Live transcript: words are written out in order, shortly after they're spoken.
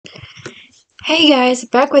Hey guys,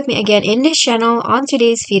 back with me again in this channel. On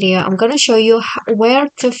today's video, I'm gonna show you where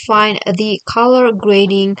to find the color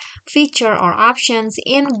grading feature or options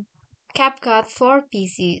in CapCut for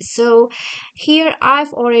PC. So here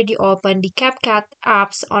I've already opened the CapCut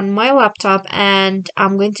apps on my laptop and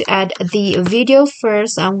I'm going to add the video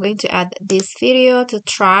first. I'm going to add this video to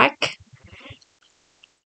track.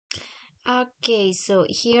 Okay, so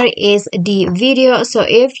here is the video. So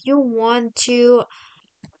if you want to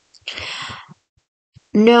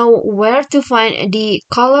know where to find the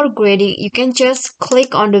color grading, you can just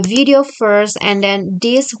click on the video first and then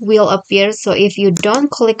this will appear. So if you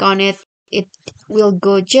don't click on it, it will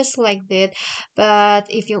go just like that. But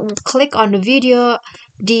if you click on the video,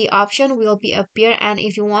 the option will be appear. And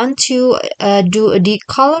if you want to do the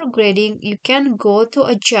color grading, you can go to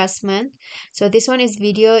adjustment. So this one is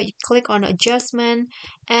video. You click on adjustment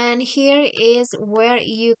and here is where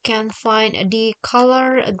you can find the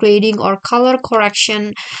color grading or color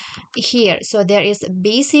correction here. So there is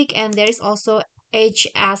basic and there is also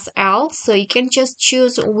HSL, so you can just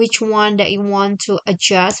choose which one that you want to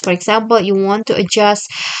adjust. For example, you want to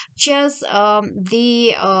adjust just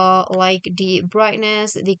the like the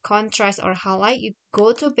brightness, the contrast or highlight, you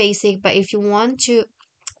go to basic. But if you want to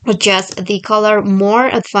adjust the color more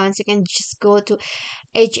advanced, you can just go to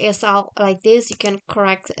HSL. Like this, you can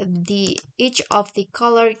correct the each of the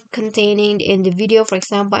color containing in the video. For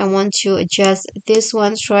example, I want to adjust this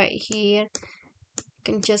one right here.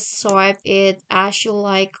 You can just swipe it as you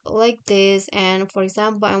like this. And for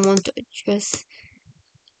example, I want to adjust,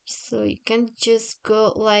 so you can just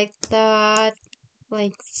go like that,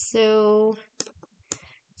 like so.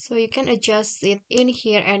 So you can adjust it in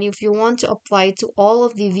here, and if you want to apply to all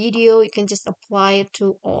of the video, you can just apply it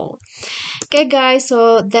to all. Okay guys,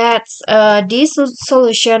 so that's this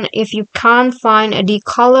solution if you can't find the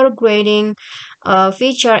color grading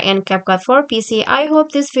feature in CapCut for PC. I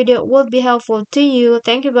hope this video will be helpful to you.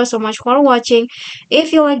 Thank you guys so much for watching.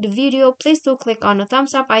 If you like the video, please do click on the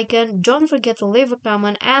thumbs up icon. Don't forget to leave a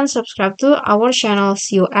comment and subscribe to our channel.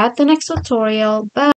 See you at the next tutorial. Bye.